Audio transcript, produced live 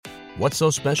What's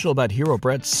so special about Hero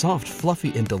Bread's soft,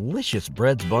 fluffy, and delicious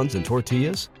breads, buns, and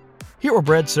tortillas? Hero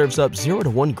Bread serves up 0 to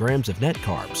 1 grams of net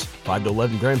carbs, 5 to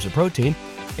 11 grams of protein,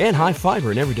 and high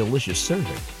fiber in every delicious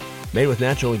serving. Made with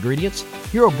natural ingredients,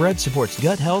 Hero Bread supports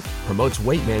gut health, promotes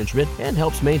weight management, and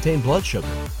helps maintain blood sugar.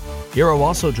 Hero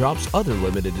also drops other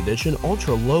limited edition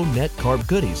ultra-low net carb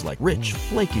goodies like rich,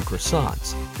 flaky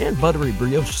croissants and buttery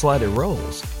brioche slider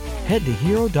rolls. Head to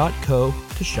hero.co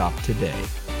to shop today.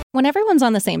 When everyone's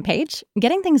on the same page,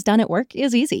 getting things done at work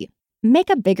is easy. Make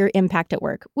a bigger impact at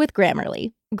work with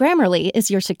Grammarly. Grammarly is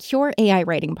your secure AI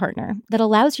writing partner that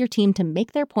allows your team to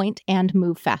make their point and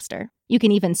move faster. You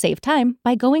can even save time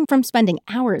by going from spending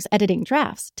hours editing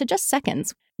drafts to just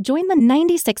seconds. Join the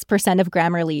 96% of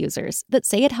Grammarly users that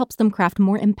say it helps them craft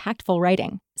more impactful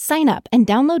writing. Sign up and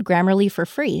download Grammarly for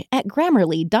free at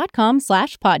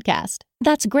grammarly.com/podcast.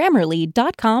 That's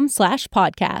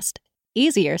grammarly.com/podcast.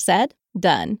 Easier said,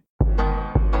 done.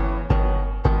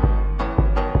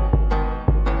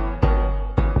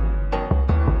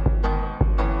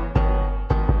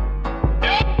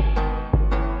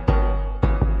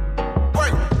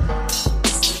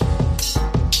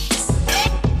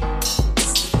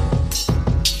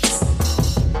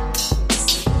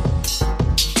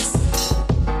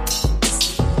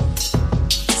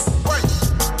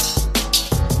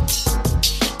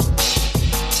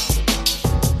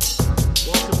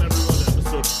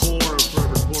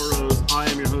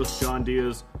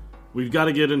 We've got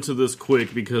to get into this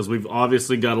quick because we've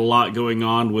obviously got a lot going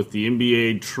on with the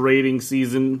NBA trading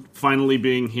season finally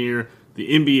being here. The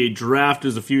NBA draft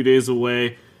is a few days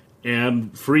away,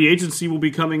 and free agency will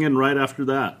be coming in right after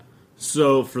that.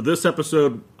 So for this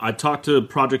episode, I talked to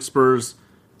Project Spurs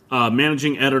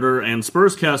managing editor and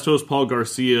Spurscast host Paul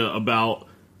Garcia about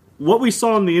what we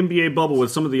saw in the NBA bubble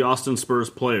with some of the Austin Spurs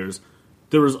players.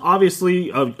 There was obviously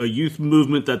a youth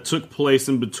movement that took place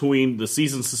in between the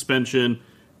season suspension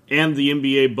and the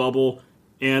NBA bubble,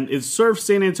 and it served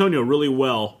San Antonio really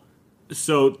well.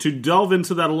 So to delve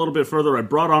into that a little bit further, I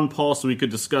brought on Paul so we could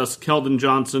discuss Keldon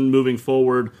Johnson moving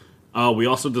forward. We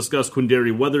also discussed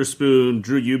Quinndary Weatherspoon,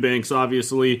 Drew Eubanks,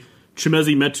 obviously,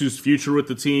 Chimezie Metu's future with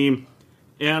the team,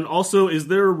 and also, is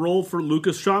there a role for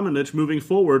Lukas Šamanić moving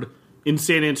forward in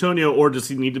San Antonio, or does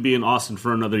he need to be in Austin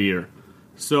for another year?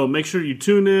 So make sure you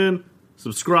tune in,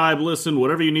 subscribe, listen,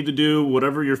 whatever you need to do,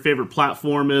 whatever your favorite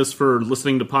platform is for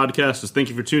listening to podcasts. Just thank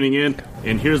you for tuning in,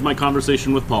 and here's my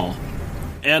conversation with Paul.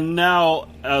 And now,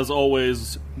 as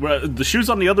always, the shoe's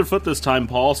on the other foot this time,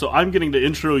 Paul, so I'm getting to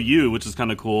intro you, which is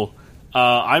kind of cool.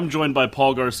 I'm joined by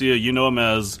Paul Garcia. You know him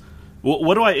as...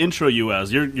 What do I intro you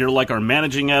as? You're like our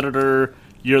managing editor,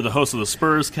 you're the host of the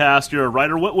Spurs cast, you're a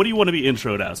writer. What do you want to be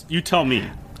introed as? You tell me.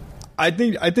 I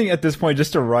think at this point,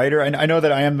 just a writer. I know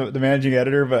that I am the managing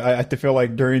editor, but I have to feel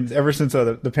like ever since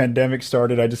the pandemic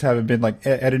started, I just haven't been like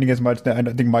editing as much. I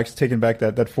think Mike's taken back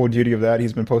that full duty of that.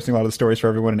 He's been posting a lot of the stories for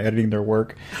everyone and editing their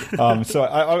work. So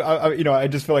I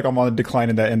just feel like I'm on the decline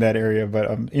in that area.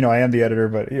 But I am the editor,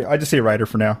 but I just say writer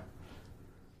for now.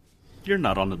 You're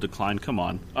not on the decline. Come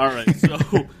on. All right. So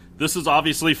this is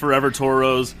obviously Forever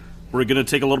Toros. We're going to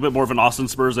take a little bit more of an Austin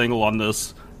Spurs angle on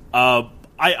this.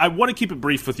 I want to keep it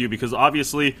brief with you because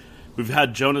obviously we've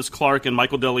had Jonas Clark and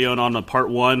Michael DeLeon on a part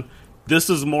one.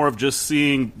 This is more of just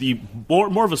seeing the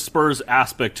more of a Spurs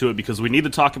aspect to it because we need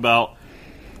to talk about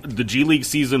the G League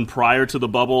season prior to the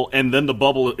bubble and then the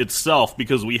bubble itself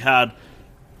because we had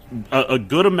a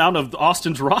good amount of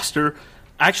Austin's roster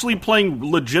actually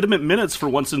playing legitimate minutes for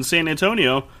once in San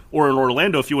Antonio or in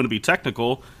Orlando if you want to be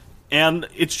technical. And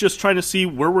it's just trying to see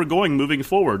where we're going moving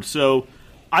forward. So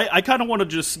I kind of want to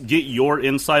just get your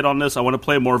insight on this. I want to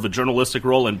play more of a journalistic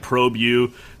role and probe you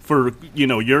for,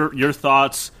 your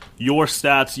thoughts, your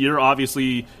stats.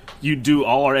 You do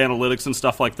all our analytics and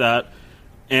stuff like that.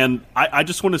 And I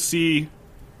just want to see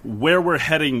where we're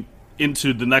heading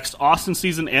into the next Austin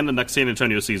season and the next San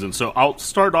Antonio season. So I'll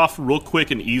start off real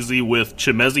quick and easy with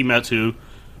Chimezie Metu,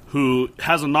 who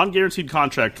has a non-guaranteed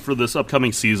contract for this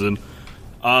upcoming season.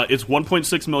 It's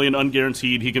 $1.6 million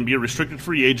unguaranteed. He can be a restricted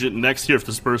free agent next year if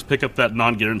the Spurs pick up that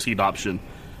non-guaranteed option.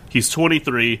 He's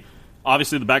 23.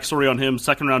 Obviously, the backstory on him,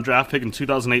 second-round draft pick in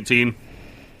 2018.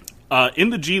 In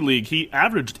the G League, he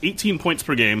averaged 18 points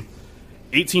per game,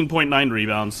 18.9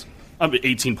 rebounds.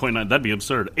 18.9, that'd be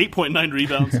absurd. 8.9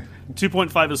 rebounds,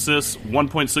 2.5 assists,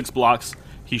 1.6 blocks.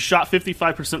 He shot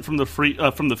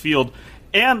 55% from the field.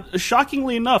 And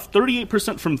shockingly enough,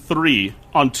 38% from three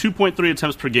on 2.3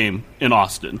 attempts per game in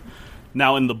Austin.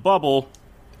 Now, in the bubble,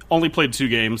 only played 2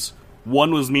 games.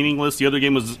 One was meaningless. The other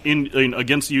game was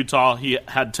against Utah. He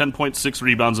had 10.6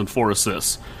 rebounds and 4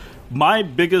 assists. My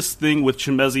biggest thing with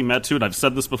Chimezie Metu, and I've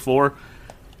said this before,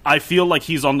 I feel like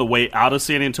he's on the way out of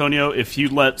San Antonio. If you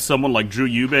let someone like Drew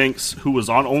Eubanks, who was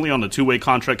only on a 2-way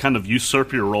contract, kind of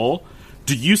usurp your role,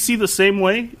 do you see the same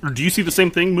way, or do you see the same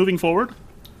thing moving forward?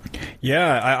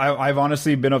 Yeah, I've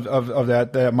honestly been of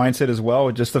that mindset as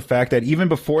well. Just the fact that even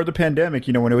before the pandemic,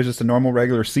 when it was just a normal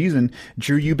regular season,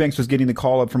 Drew Eubanks was getting the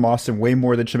call up from Austin way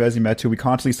more than Chimezie Metu. We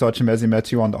constantly saw Chimezie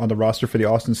Metu on the roster for the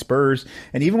Austin Spurs,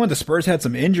 and even when the Spurs had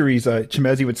some injuries,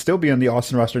 Chimezie would still be on the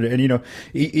Austin roster. And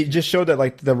it just showed that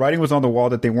like the writing was on the wall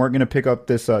that they weren't going to pick up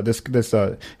this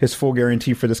his full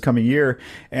guarantee for this coming year.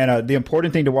 And the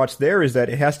important thing to watch there is that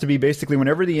it has to be basically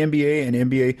whenever the NBA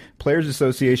and NBA Players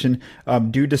Association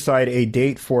do decide a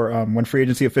date for when free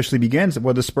agency officially begins.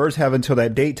 Well, the Spurs have until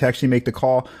that date to actually make the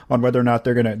call on whether or not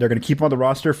they're gonna keep him on the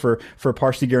roster for a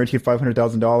partially guaranteed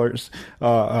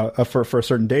 $500,000 for a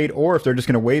certain date, or if they're just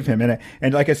gonna waive him.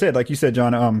 And like I said, like you said,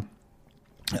 John.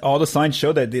 All the signs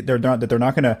show that they're not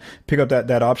going to pick up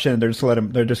that option. They're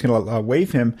just going to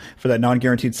waive him for that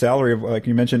non-guaranteed salary of, like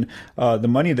you mentioned, the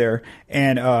money there.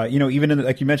 And even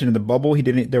like you mentioned in the bubble, he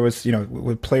didn't. There was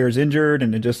with players injured,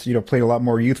 and it just played a lot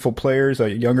more youthful players,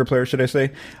 younger players, should I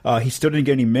say? He still didn't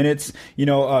get any minutes.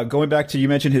 Going back to, you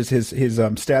mentioned his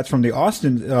stats from the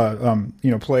Austin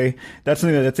play. That's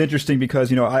something that's interesting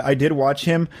because I did watch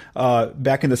him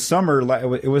back in the summer.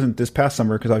 It wasn't this past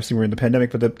summer because obviously we're in the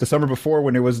pandemic, but the summer before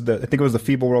when I think it was the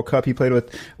FIBA World Cup. He played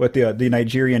with the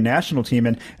Nigerian national team,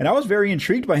 and I was very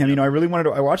intrigued by him. I really wanted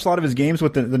to. I watched a lot of his games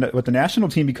with the national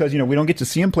team because we don't get to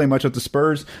see him play much with the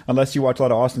Spurs unless you watch a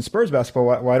lot of Austin Spurs basketball.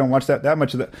 Well, I don't watch that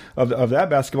much of that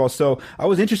basketball. So I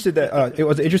was interested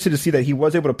to see that he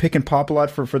was able to pick and pop a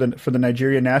lot for the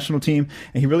Nigerian national team,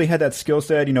 and he really had that skill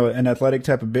set, an athletic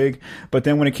type of big. But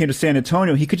then when it came to San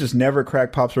Antonio, he could just never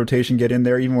crack Pop's rotation, get in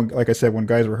there, even when, like I said, when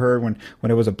guys were hurt, when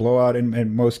it was a blowout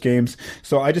in most games.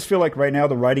 So I just feel like right now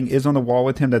the writing is on the wall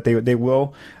with him that they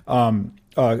will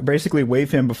basically waive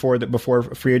him before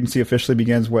free agency officially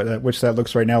begins, which that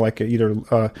looks right now like either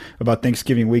about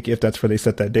Thanksgiving week, if that's where they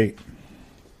set that date.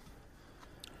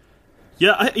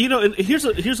 Yeah, and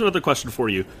here's another question for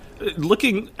you.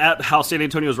 Looking at how San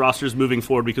Antonio's roster is moving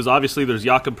forward, because obviously there's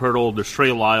Jakob Poeltl, there's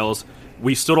Trey Lyles.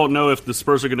 We still don't know if the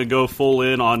Spurs are going to go full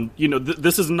in on,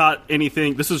 this is not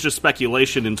anything. This is just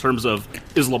speculation in terms of,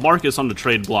 is LaMarcus on the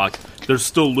trade block? There's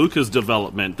still Luka's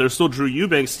development. There's still Drew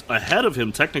Eubanks ahead of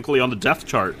him technically on the depth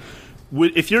chart.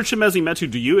 If you're Chimezie Metu,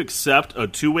 do you accept a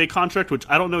 2-way contract, which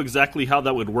I don't know exactly how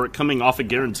that would work coming off a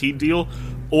guaranteed deal,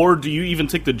 or do you even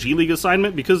take the G League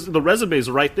assignment? Because the resume is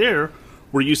right there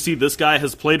where you see this guy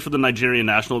has played for the Nigerian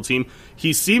national team.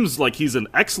 He seems like he's an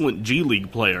excellent G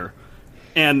League player,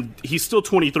 and he's still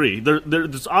 23.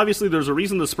 There's a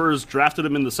reason the Spurs drafted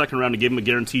him in the second round and gave him a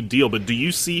guaranteed deal, but do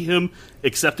you see him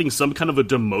accepting some kind of a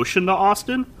demotion to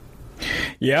Austin?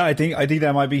 Yeah, I think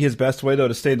that might be his best way though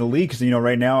to stay in the league because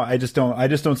right now I just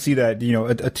don't see that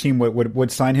a team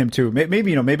would sign him to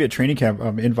maybe a training camp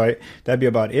invite. That'd be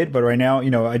about it. But right now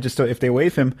I just if they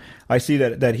waive him, I see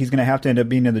that he's going to have to end up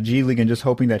being in the G League and just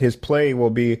hoping that his play will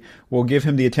give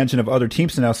him the attention of other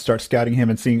teams to now start scouting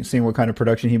him and seeing what kind of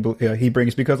production he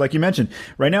brings. Because like you mentioned,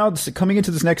 right now coming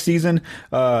into this next season,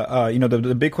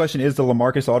 the big question is the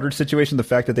LaMarcus Aldridge situation. The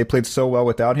fact that they played so well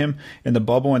without him in the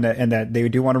bubble and that they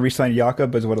do want to re-sign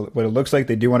Jakob is what it looks like.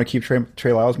 They do want to keep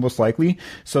Trey Lyles most likely.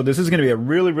 So this is going to be a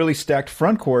really, really stacked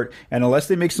front court. And unless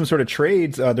they make some sort of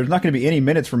trades, there's not going to be any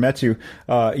minutes for Metu,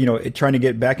 trying to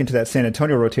get back into that San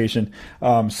Antonio rotation.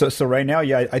 So right now,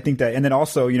 yeah, I think that. And then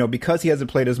also, because he hasn't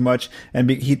played as much and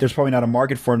there's probably not a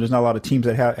market for him. There's not a lot of teams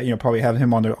that have, probably have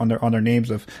him on their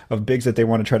names of bigs that they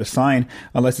want to try to sign,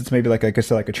 unless it's maybe like I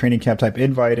said, like a training camp type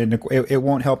invite. And it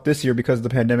won't help this year because of the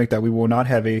pandemic that we will not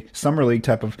have a summer league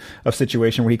type of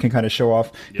situation where he can kind of show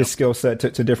off his skill set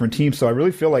to different teams. So I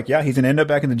really feel like, yeah, he's going to end up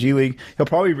back in the G League.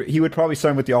 He would probably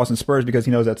sign with the Austin Spurs because he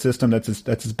knows that system. That's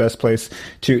his best place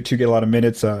to get a lot of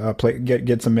minutes,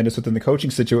 get some minutes within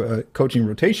the coaching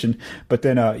rotation. But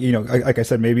then, like I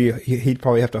said, maybe he'd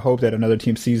probably have to hope that another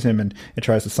team sees him and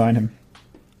tries to sign him.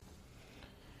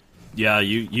 Yeah,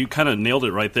 you kind of nailed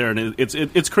it right there, and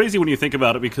it's crazy when you think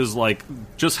about it because like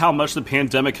just how much the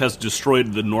pandemic has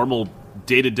destroyed the normal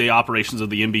day-to-day operations of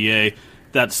the NBA.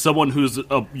 That someone who's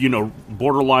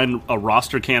borderline a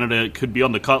roster candidate could be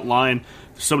on the cut line.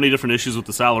 There's so many different issues with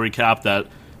the salary cap that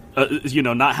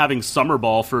not having summer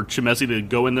ball for Chimezie to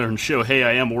go in there and show, hey,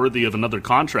 I am worthy of another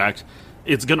contract.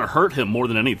 It's going to hurt him more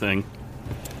than anything.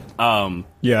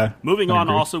 Moving on,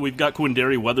 also we've got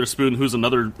Quindary Weatherspoon, who's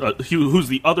who's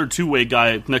the other 2-way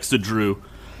guy next to Drew.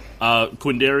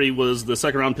 Quindary was the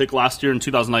second round pick last year in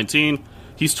 2019.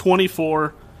 He's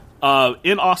 24.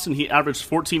 In Austin, he averaged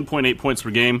 14.8 points per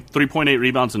game, 3.8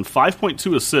 rebounds, and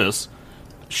 5.2 assists.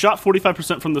 shot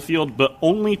 45% from the field, but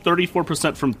only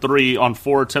 34% from three on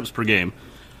 4 attempts per game.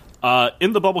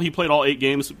 In the bubble, he played all 8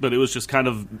 games, but it was just kind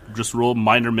of just real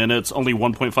minor minutes, only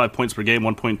 1.5 points per game,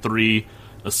 1.3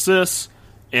 assists,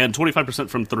 and 25%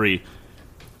 from three.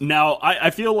 Now, I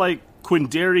feel like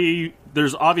Quinndary,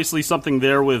 there's obviously something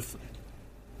there with...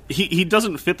 He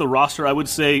doesn't fit the roster, I would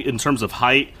say, in terms of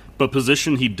height, but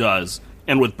position he does.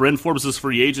 And with Bryn Forbes'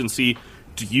 free agency,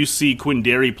 do you see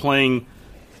Quinndary playing...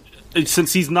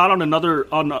 Since he's not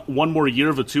on one more year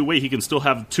of a two-way, he can still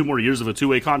have 2 more years of a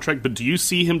two-way contract, but do you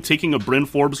see him taking a Bryn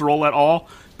Forbes role at all?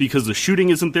 Because the shooting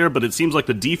isn't there, but it seems like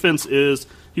the defense is...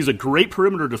 He's a great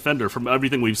perimeter defender from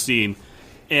everything we've seen.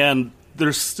 And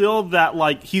there's still that,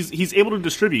 like, he's able to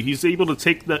distribute. He's able to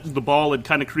take the ball and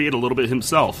kind of create a little bit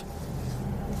himself.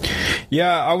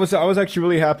 Yeah, I was actually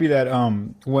really happy that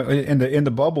in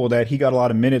the bubble that he got a lot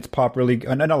of minutes. Pop really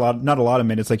not a lot of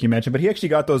minutes like you mentioned, but he actually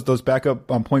got those backup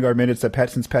point guard minutes that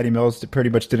since Patty Mills pretty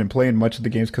much didn't play in much of the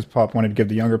games because Pop wanted to give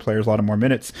the younger players a lot of more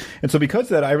minutes. And so because of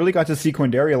that, I really got to see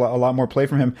Quinndary a lot more play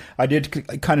from him. I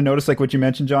did kind of notice, like what you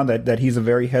mentioned, John, that he's a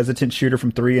very hesitant shooter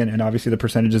from three, and obviously the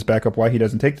percentages back up why he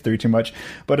doesn't take the three too much.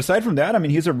 But aside from that, I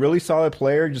mean, he's a really solid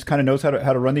player. Just kind of knows how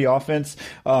to run the offense.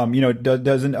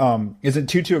 Isn't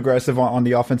too aggressive on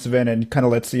the offensive end, and kind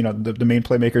of lets the main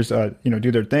playmakers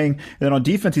do their thing. And then on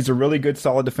defense, he's a really good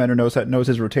solid defender, knows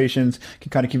his rotations, can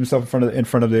kind of keep himself in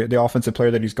front of the offensive player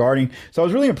that he's guarding. So I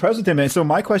was really impressed with him. And so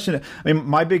my question, I mean,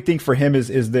 my big thing for him is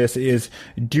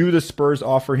do the Spurs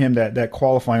offer him that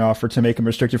qualifying offer to make him a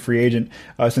restricted free agent,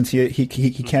 since he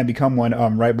can become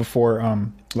one right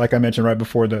before like I mentioned, right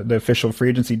before the official free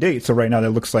agency date. So right now that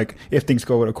looks like, if things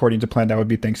go according to plan, that would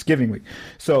be Thanksgiving week.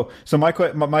 So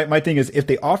my thing is, if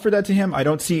they offer that to him, I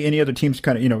don't see any other teams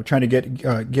kind of trying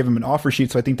to give him an offer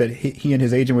sheet. So I think that he and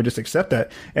his agent would just accept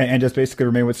that and just basically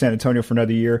remain with San Antonio for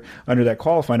another year under that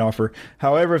qualifying offer.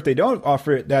 However, if they don't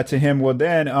offer that to him, well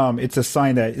then it's a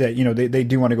sign that they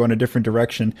do want to go in a different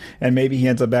direction, and maybe he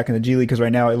ends up back in the G League, because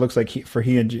right now it looks like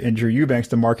he and Drew Eubanks,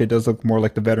 the market does look more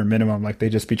like the veteran minimum, like they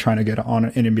just be trying to get on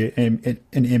an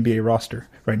NBA roster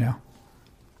right now.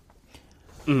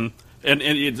 Mm-hmm. And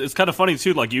it's kind of funny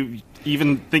too, like you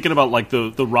even thinking about like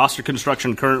the roster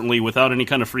construction currently without any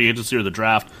kind of free agency or the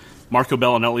draft. Marco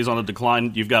Bellinelli's on the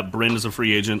decline. You've got Bryn as a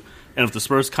free agent, and if the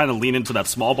Spurs kind of lean into that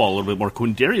small ball a little bit more,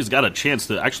 Quindary's got a chance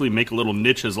to actually make a little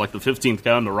niche as like the 15th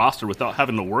guy on the roster without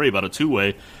having to worry about a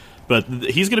two-way. But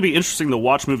he's going to be interesting to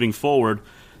watch moving forward.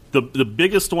 The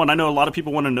biggest one, I know a lot of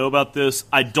people want to know about this.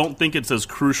 I don't think it's as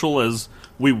crucial as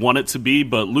we want it to be,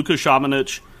 but Luka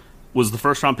Šamanić was the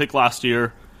first-round pick last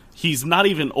year. He's not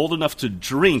even old enough to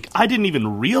drink. I didn't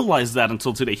even realize that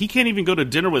until today. He can't even go to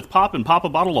dinner with Pop and pop a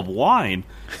bottle of wine.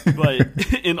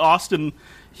 But in Austin,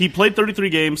 he played 33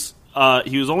 games.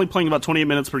 He was only playing about 28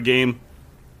 minutes per game,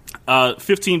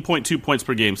 15.2 points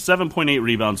per game, 7.8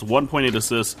 rebounds, 1.8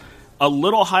 assists. A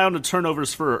little high on the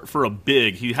turnovers for a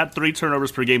big. He had 3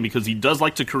 turnovers per game because he does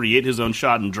like to create his own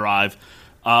shot and drive.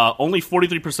 Only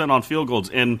 43% on field goals.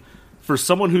 And for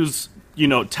someone who's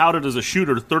touted as a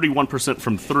shooter, 31%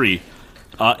 from 3.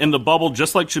 In the bubble,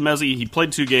 just like Chimezie, he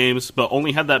played 2 games, but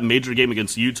only had that major game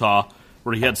against Utah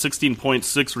where he had 16 points,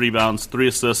 6 rebounds, 3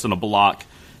 assists, and a block.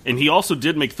 And he also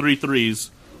did make 3 threes,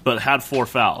 but had 4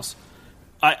 fouls.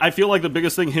 I feel like the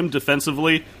biggest thing, him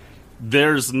defensively,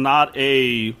 there's not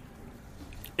a...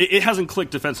 It hasn't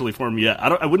clicked defensively for him yet.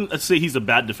 I wouldn't say he's a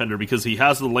bad defender because he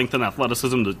has the length and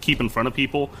athleticism to keep in front of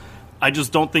people. I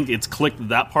just don't think it's clicked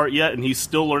that part yet, and he's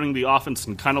still learning the offense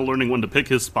and kind of learning when to pick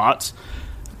his spots.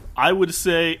 I would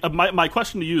say, my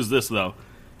question to you is this, though.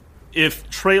 If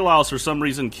Trey Lyles, for some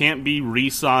reason, can't be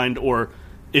re-signed, or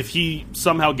if he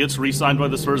somehow gets re-signed by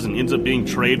the Spurs and ends up being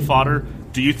trade fodder,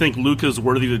 do you think Luka's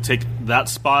worthy to take that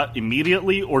spot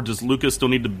immediately, or does Luka still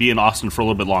need to be in Austin for a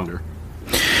little bit longer?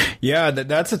 Yeah,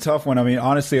 that's a tough one. I mean,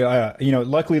 honestly,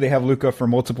 luckily they have Luka for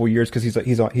multiple years because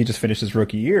he just finished his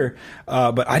rookie year.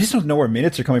 But I just don't know where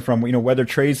minutes are coming from. Whether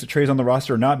Trey's on the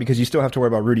roster or not, because you still have to worry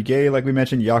about Rudy Gay, like we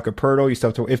mentioned, Jakob Poeltl. You still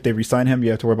have to, if they re-sign him,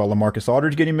 you have to worry about LaMarcus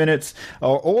Aldridge getting minutes,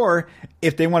 or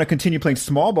if they want to continue playing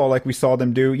small ball like we saw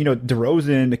them do.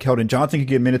 DeRozan, Keldon Johnson could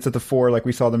get minutes at the 4 like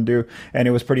we saw them do, and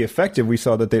it was pretty effective. We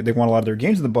saw that they won a lot of their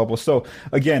games in the bubble. So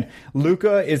again,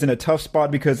 Luka is in a tough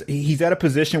spot because he's at a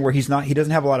position where he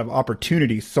doesn't have a lot of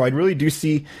opportunities. So I really do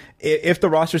see, if the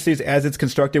roster stays as it's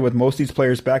constructed with most of these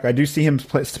players back, I do see him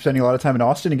spending a lot of time in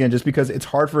Austin again, just because it's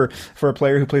hard for a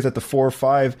player who plays at the 4 or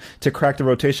 5 to crack the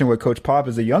rotation with Coach Pop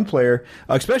as a young player,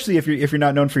 especially if you're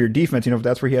not known for your defense. If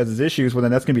that's where he has his issues, well,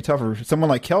 then that's going to be tougher. Someone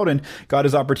like Keldon got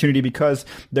his opportunity because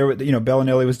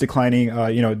Bellinelli was declining.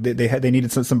 They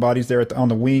needed some bodies there on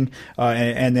the wing,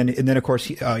 and then of course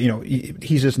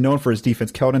he's just known for his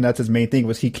defense. Keldon, that's his main thing,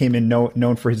 was he came in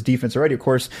known for his defense already. Of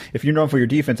course, if you're known for your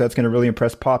defense, that's going to really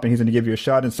impress Pop, and he's going to give you a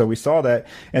shot. And so we saw that.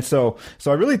 And so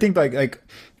I really think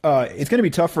it's going to be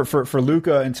tough for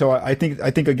Luka until I think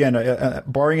again,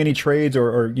 barring any trades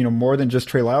or more than just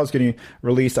Trey Lyles getting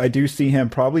released, I do see him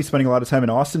probably spending a lot of time in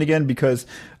Austin again, because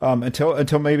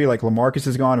until maybe like LaMarcus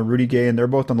is gone and Rudy Gay, and they're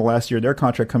both on the last year of their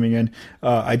contract coming in,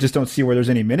 I just don't see where there's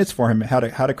any minutes for him, how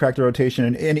to crack the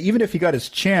rotation. And even if he got his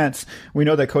chance, we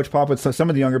know that Coach Pop, with some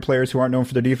of the younger players who aren't known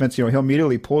for their defense, he'll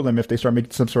immediately pull them if they start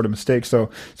making some sort of mistake. So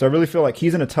I really feel like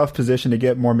he's in a tough position to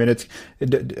get more minutes,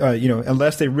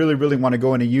 unless they really, really want to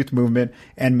go in a youth movement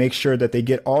and make sure that they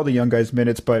get all the young guys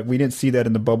minutes. But we didn't see that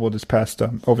in the bubble this past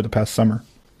over the past summer.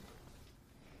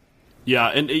 Yeah,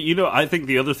 and I think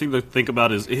the other thing to think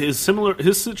about is his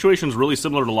situation is really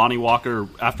similar to Lonnie Walker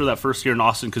after that first year in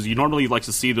Austin, because you normally like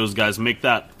to see those guys make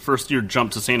that first year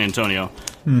jump to San Antonio.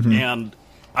 Mm-hmm. And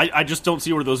I just don't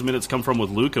see where those minutes come from with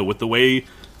Luka, with the way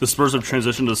the Spurs have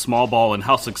transitioned to small ball and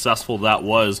how successful that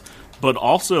was. But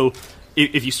also,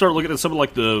 if you start looking at some of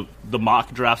like the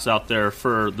mock drafts out there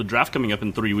for the draft coming up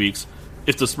in 3 weeks,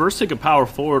 if the Spurs take a power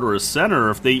forward or a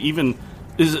center, if they even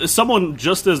is someone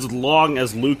just as long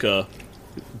as Luka,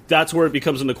 that's where it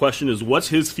becomes into question: is what's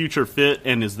his future fit,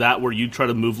 and is that where you try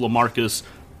to move LaMarcus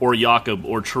or Jakob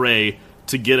or Trey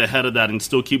to get ahead of that and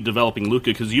still keep developing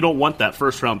Luka, because you don't want that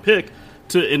first round pick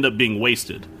to end up being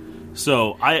wasted.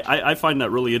 So I find that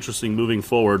really interesting moving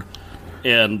forward.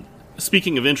 And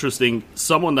speaking of interesting,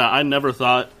 someone that I never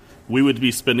thought we would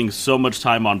be spending so much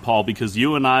time on, Paul, because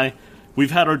you and I,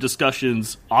 we've had our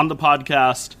discussions on the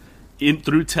podcast,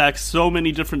 through text, so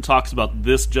many different talks about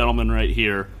this gentleman right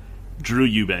here, Drew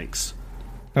Eubanks.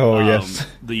 Oh, yes.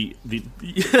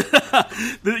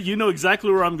 You know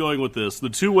exactly where I'm going with this. The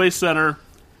two-way center,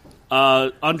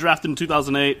 undrafted in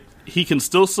 2008. He can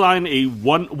still sign a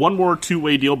one more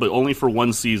two-way deal, but only for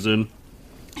 1 season.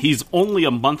 He's only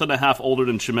a month and a half older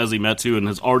than Chimezie Metu and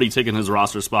has already taken his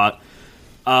roster spot.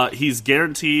 He's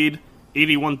guaranteed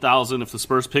 $81,000 if the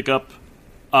Spurs pick up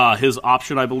his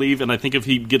option, I believe. And I think if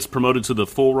he gets promoted to the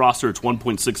full roster, it's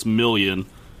 $1.6 million.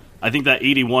 I think that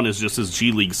 81 is just his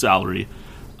G League salary.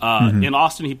 In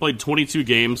Austin, he played 22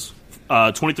 games,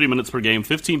 23 minutes per game,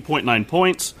 15.9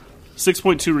 points,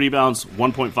 6.2 rebounds,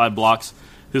 1.5 blocks.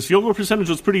 His field goal percentage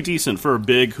was pretty decent for a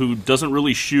big who doesn't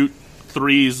really shoot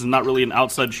threes, not really an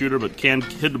outside shooter, but can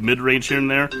hit mid-range here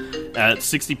and there at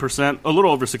 60%, a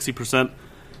little over 60%.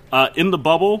 In the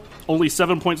bubble, only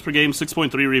 7 points per game,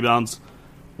 6.3 rebounds,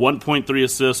 1.3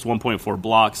 assists, 1.4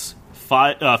 blocks,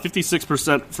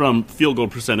 56% from field goal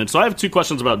percentage. So I have 2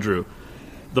 questions about Drew.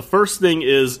 The first thing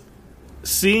is,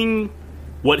 seeing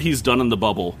what he's done in the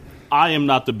bubble, I am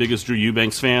not the biggest Drew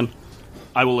Eubanks fan.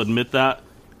 I will admit that.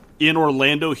 In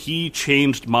Orlando, he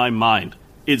changed my mind.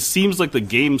 It seems like the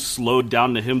game slowed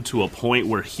down to him to a point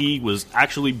where he was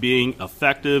actually being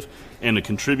effective and a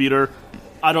contributor.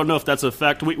 I don't know if that's a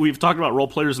fact. We've talked about role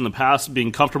players in the past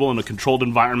being comfortable in a controlled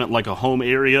environment like a home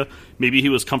area. Maybe he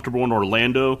was comfortable in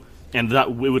Orlando, and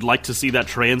that we would like to see that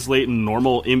translate in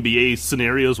normal NBA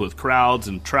scenarios with crowds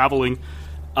and traveling.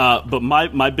 But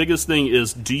my biggest thing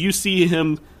is, do you see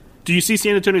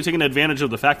San Antonio taking advantage of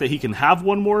the fact that he can have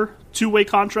one more two-way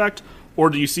contract, or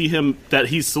do you see him that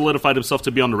he's solidified himself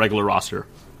to be on the regular roster?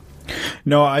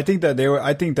 No, I think that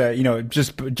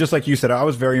just like you said, I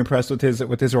was very impressed with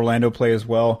his Orlando play as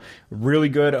well. Really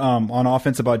good on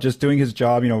offense, about just doing his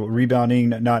job, rebounding,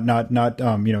 not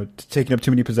taking up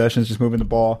too many possessions, just moving the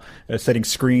ball, setting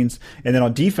screens. And then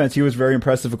on defense, he was very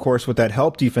impressive, of course, with that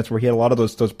help defense where he had a lot of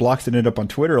those blocks that ended up on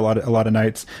Twitter a lot of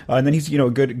nights. And then he's a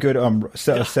good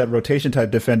set rotation type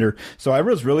defender. So I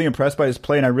was really impressed by his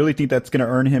play, and I really think that's going to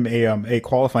earn him a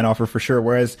qualifying offer for sure.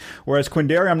 Whereas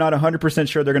Quindary, I'm not 100%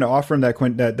 sure they're going to offer him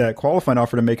that qualifying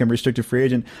offer to make him restricted free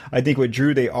agent. I think with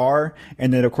Drew they are,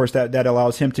 and then of course that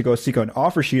allows him to go seek an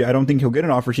offer sheet. I don't think he'll get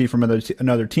an offer sheet from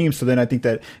another team. So then I think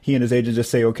that he and his agent just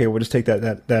say, okay, we'll just take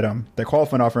that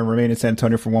qualifying offer and remain in San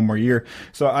Antonio for 1 more year.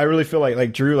 So I really feel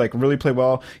like Drew really played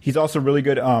well. He's also really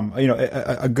good,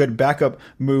 a good backup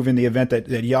move in the event that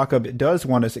Jakob does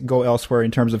want to go elsewhere in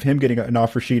terms of him getting an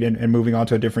offer sheet and moving on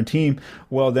to a different team.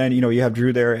 Well, then you have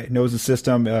Drew there, knows the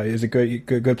system, is a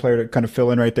good player to kind of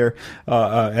fill in right there. there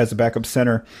as a backup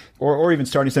center or even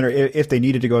starting center if they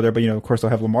needed to go there. But of course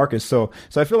they'll have LaMarcus. So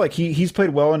I feel like he's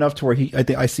played well enough to where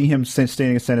I see him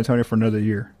staying in San Antonio for another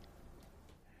year.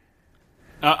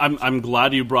 I'm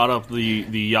glad you brought up the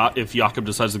if Jakob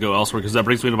decides to go elsewhere, because that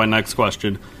brings me to my next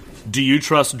question. Do you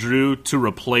trust Drew to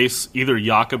replace either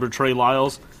Jakob or Trey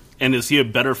Lyles, and is he a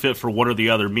better fit for one or the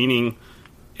other? Meaning,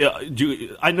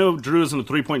 I know Drew isn't a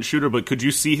three-point shooter, but could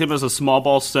you see him as a small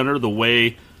ball center the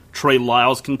way Trey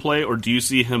Lyles can play, or do you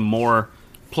see him more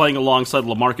playing alongside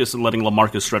LaMarcus and letting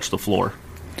LaMarcus stretch the floor?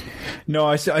 No,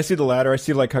 I see the latter. I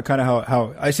see like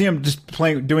how I see him just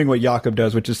doing what Jakob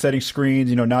does, which is setting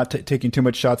screens, not taking too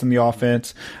much shots in the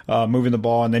offense, moving the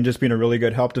ball, and then just being a really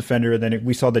good help defender. And then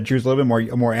we saw that Drew's a little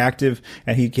bit more active,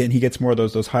 and he gets more of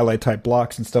those highlight type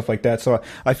blocks and stuff like that. So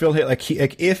I feel like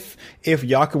if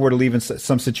Jakob were to leave in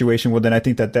some situation, well, then I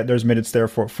think that there's minutes there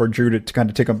for Drew to kind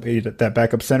of take up that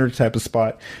backup center type of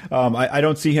spot. I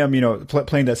don't see him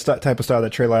playing that type of style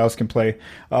that Trey Lyles can play,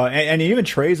 and even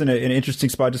Trey's in an interesting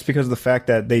spot just because of the fact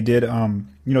that they did,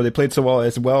 they played so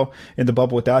well in the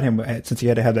bubble without him, since he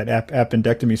had to have that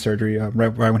appendectomy surgery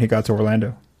right when he got to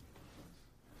Orlando.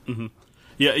 Mm-hmm.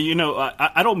 Yeah,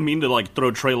 I don't mean to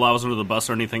throw Trey Lyles under the bus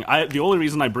or anything. The only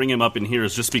reason I bring him up in here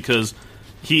is just because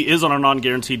he is on a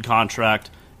non-guaranteed contract.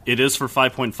 It is for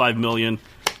 $5.5 million.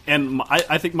 And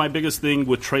I think my biggest thing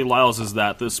with Trey Lyles is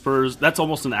that the Spurs, that's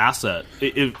almost an asset.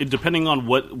 Depending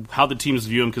on how the teams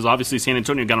view him, because obviously San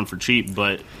Antonio got him for cheap,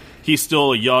 but he's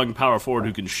still a young power forward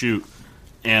who can shoot.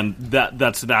 And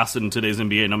that's an asset in today's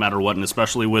NBA no matter what, and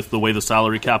especially with the way the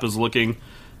salary cap is looking.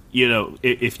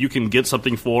 If you can get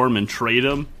something for him and trade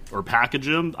him or package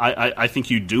him, I think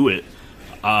you do it.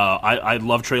 I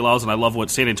love Trey Lyles, and I love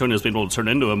what San Antonio has been able to turn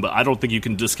into him, but I don't think you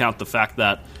can discount the fact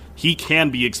that he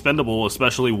can be expendable,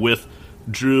 especially with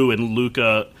Drew and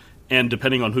Luka, and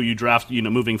depending on who you draft,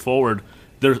 moving forward,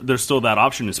 there's still that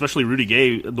option, especially Rudy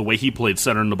Gay, the way he played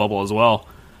center in the bubble as well.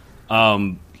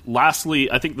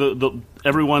 Lastly, I think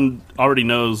everyone already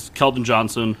knows Keldon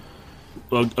Johnson,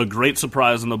 a great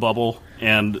surprise in the bubble,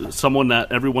 and someone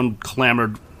that everyone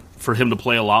clamored for him to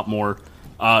play a lot more.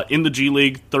 In the G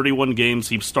League, 31 games,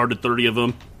 he started 30 of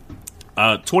them.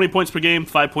 20 points per game,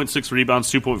 5.6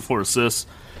 rebounds, 2.4 assists.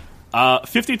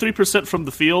 53% from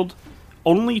the field,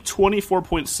 only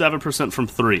 24.7% from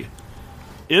three.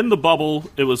 In the bubble,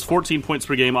 it was 14 points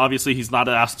per game. Obviously, he's not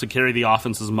asked to carry the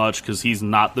offense as much because he's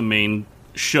not the main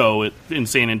show in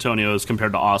San Antonio as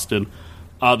compared to Austin.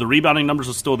 The rebounding numbers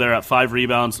are still there at 5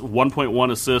 rebounds,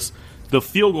 1.1 assists. The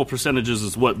field goal percentages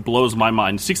is what blows my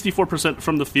mind. 64%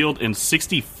 from the field and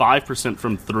 65%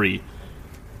 from three.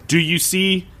 Do you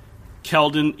see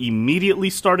Keldon immediately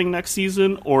starting next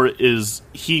season, or is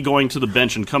he going to the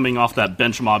bench and coming off that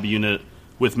bench mob unit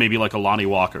with maybe like a Lonnie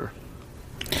Walker?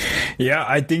 Yeah,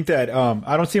 I think that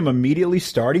I don't see him immediately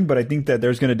starting, but I think that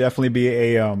there's going to definitely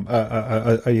be a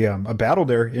battle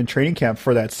there in training camp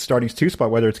for that starting 2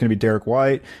 spot, whether it's going to be Derek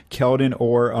White, Keldon,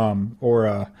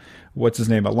 or what's his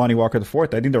name, Lonnie Walker the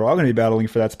fourth. I think they're all going to be battling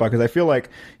for that spot because I feel like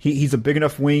he's a big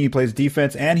enough wing. He plays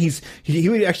defense, and he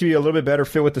would actually be a little bit better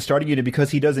fit with the starting unit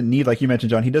because he doesn't need, like you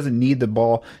mentioned, John, he doesn't need the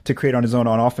ball to create on his own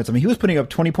on offense. I mean, he was putting up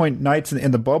 20-point nights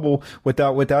in the bubble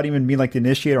without even being like the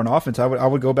initiator on offense. I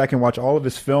would go back and watch all of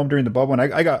his film during the bubble, and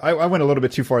I went a little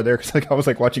bit too far there because I was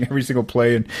like watching every single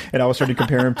play, and I was starting to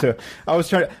compare him to I was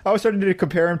starting to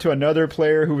compare him to another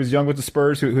player who was young with the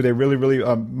Spurs who they really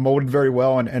molded very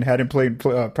well and had him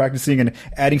practicing and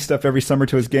adding stuff every summer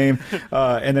to his game,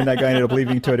 and then that guy ended up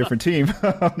leaving to a different team.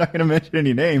 I'm not going to mention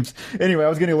any names. Anyway, I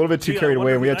was getting a little bit too carried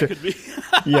away. And we had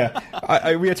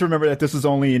to, we had to remember that this was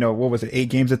only 8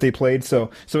 games that they played. So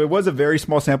it was a very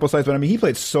small sample size. But I mean, he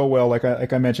played so well.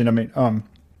 Like I mentioned, I mean,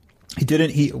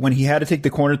 when he had to take the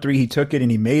corner 3, he took it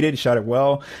and he made it, shot it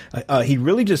well. He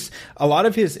really just, a lot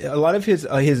of his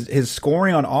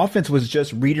scoring on offense was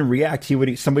just read and react.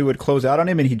 Somebody would close out on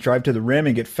him and he'd drive to the rim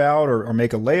and get fouled or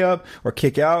make a layup or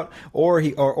kick out, or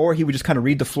he would just kind of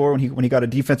read the floor when he got a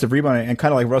defensive rebound, and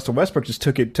kind of like Russell Westbrook just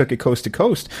took it coast to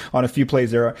coast on a few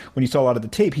plays there. When you saw a lot of the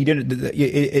tape, he didn't,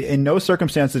 in no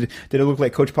circumstance did it look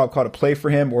like Coach Pop caught a play for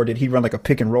him, or did he run like a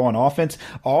pick and roll on offense.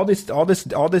 All this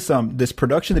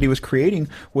production that he was creating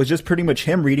was just pretty much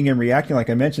him reading and reacting, like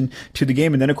I mentioned, to the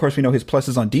game. And then of course we know his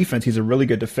pluses on defense. He's a really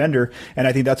good defender, and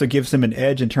I think that's what gives him an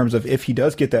edge in terms of if he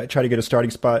does try to get a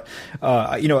starting spot.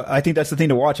 I think that's the thing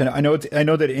to watch. And I know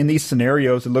that in these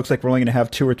scenarios it looks like we're only going to have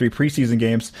 2 or 3 preseason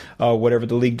games, whatever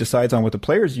the league decides on with the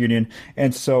players union.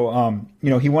 And so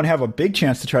he won't have a big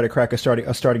chance to try to crack a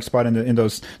starting spot in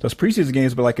those preseason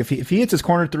games. But like if he hits his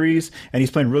corner 3s and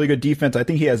he's playing really good defense, I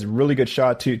think he has a really good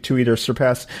shot to either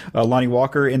surpass Lonnie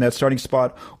Walker in that starting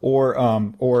spot or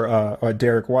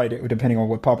Derek White, depending on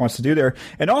what Pop wants to do there.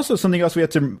 And also something else we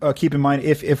have to keep in mind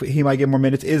if he might get more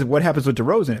minutes is what happens with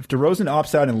DeRozan. If DeRozan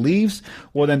opts out and leaves,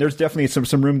 well, then there's definitely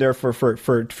some room there for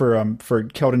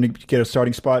Keldon to get a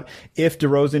starting spot. If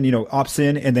DeRozan, opts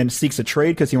in and then seeks a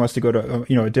trade because he wants to go to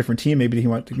a different team, maybe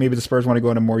the Spurs want to go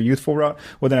on a more youthful route.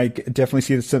 Well, then I definitely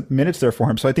see some minutes there for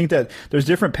him. So I think that there's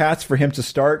different paths for him to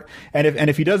start, and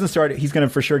if he doesn't start, he's going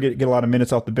to for sure get a lot of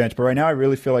minutes off the bench. But right now, I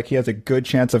really feel like he has a good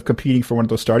chance of competing for one of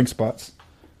those starting spots.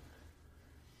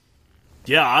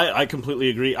 Yeah, I completely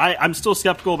agree. I'm still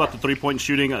skeptical about the 3-point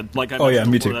shooting. Like I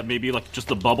mentioned before, that may be like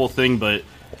just a bubble thing, but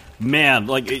man,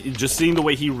 just seeing the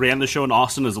way he ran the show in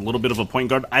Austin as a little bit of a point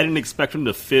guard, I didn't expect him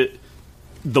to fit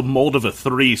the mold of a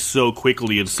 3 so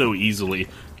quickly and so easily,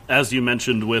 as you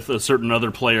mentioned with a certain other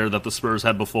player that the Spurs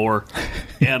had before.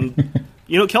 And,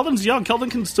 Keldon's young. Keldon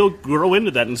can still grow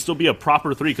into that and still be a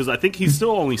proper 3, because I think he's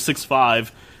still only 6'5",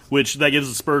 which that gives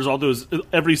the Spurs all those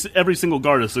 – every single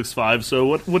guard is 6'5",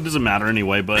 so what does it matter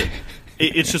anyway? But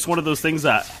it's just one of those things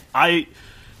that Drew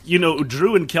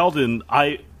and Keldon,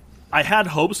 I had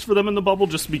hopes for them in the bubble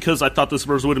just because I thought the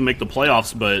Spurs wouldn't make the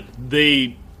playoffs, but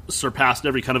they – surpassed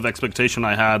every kind of expectation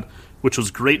I had, which was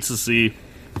great to see.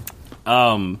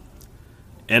 It's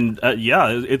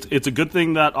a good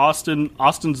thing that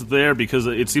Austin's there, because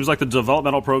it seems like the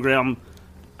developmental program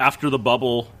after the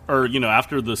bubble, or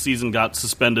after the season got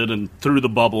suspended and through the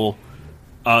bubble,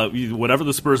 whatever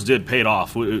the Spurs did paid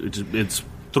off. It's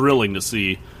thrilling to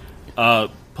see.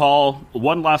 Paul,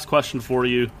 one last question for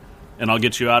you, and I'll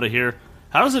get you out of here.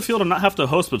 How does it feel to not have to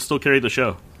host but still carry the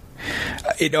show?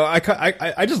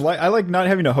 I like not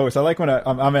having a host. I like when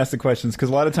I'm asked the questions, because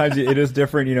a lot of times it is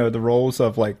different. The roles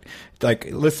of like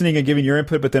listening and giving your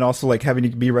input, but then also like having to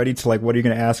be ready to like what are you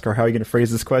going to ask or how are you going to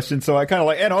phrase this question. So I kind of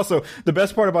like, and also the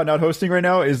best part about not hosting right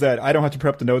now is that I don't have to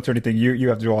prep the notes or anything. You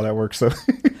have to do all that work. So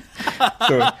that's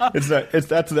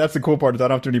the cool part, is I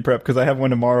don't have to do any prep, because I have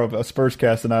one tomorrow of a Spurs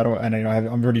cast, and I'm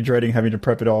already dreading having to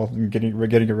prep it all and getting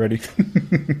it ready.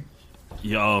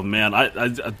 Yo, man,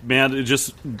 man,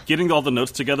 just getting all the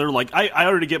notes together. Like, I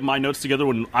already get my notes together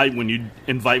when you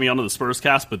invite me onto the Spurs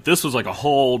cast, but this was like a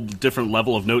whole different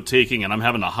level of note taking, and I'm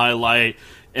having to highlight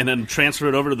and then transfer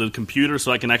it over to the computer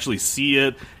so I can actually see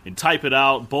it and type it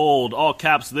out, bold, all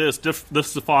caps, this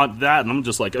font, that, and I'm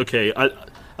just like, okay, I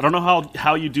don't know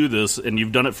how you do this, and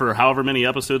you've done it for however many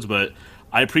episodes, but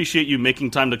I appreciate you making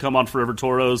time to come on Forever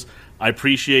Toros. I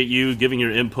appreciate you giving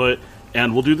your input,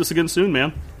 and we'll do this again soon,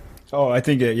 man. Oh, I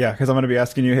think because I'm going to be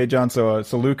asking you, hey John, so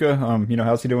Luka,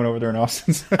 how's he doing over there in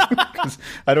Austin? Because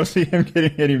I don't see him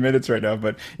getting any minutes right now.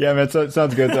 But yeah, man, it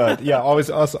sounds good. Always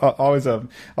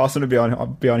awesome to be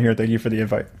on here. Thank you for the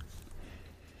invite.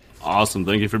 Awesome,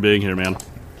 thank you for being here, man.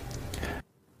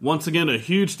 Once again, a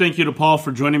huge thank you to Paul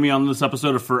for joining me on this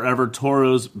episode of Forever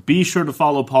Toros. Be sure to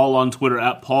follow Paul on Twitter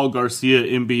at Paul Garcia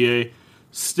NBA.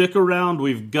 Stick around,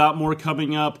 we've got more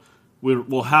coming up.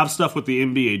 We'll have stuff with the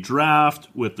NBA draft,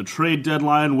 with the trade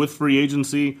deadline, with free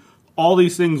agency. All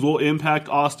these things will impact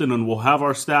Austin, and we'll have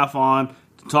our staff on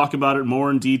to talk about it more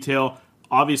in detail.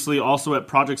 Obviously, also at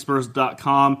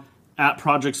ProjectSpurs.com, at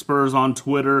Project Spurs on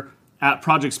Twitter, at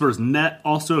Project Spurs Net.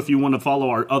 Also, if you want to follow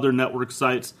our other network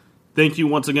sites. Thank you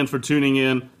once again for tuning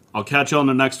in. I'll catch you on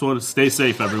the next one. Stay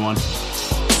safe, everyone.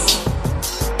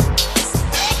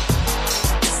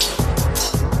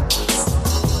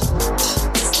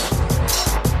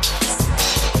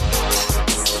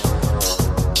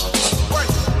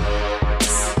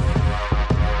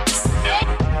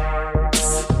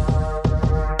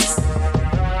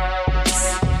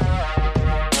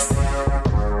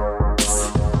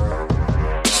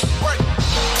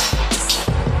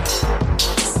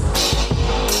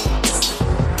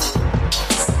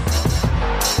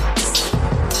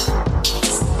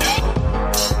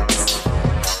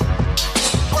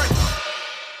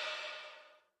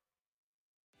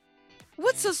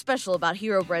 What's so special about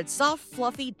Hero Bread's soft,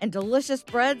 fluffy, and delicious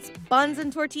breads, buns,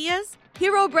 and tortillas?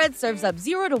 Hero Bread serves up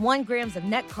 0 to 1 grams of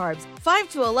net carbs, 5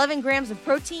 to 11 grams of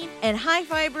protein, and high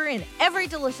fiber in every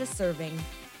delicious serving.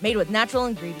 Made with natural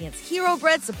ingredients, Hero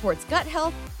Bread supports gut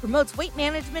health, promotes weight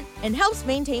management, and helps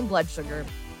maintain blood sugar.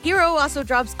 Hero also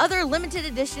drops other limited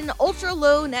edition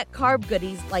ultra-low net carb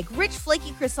goodies like rich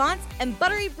flaky croissants and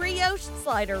buttery brioche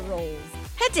slider rolls.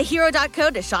 Head to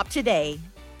hero.co to shop today.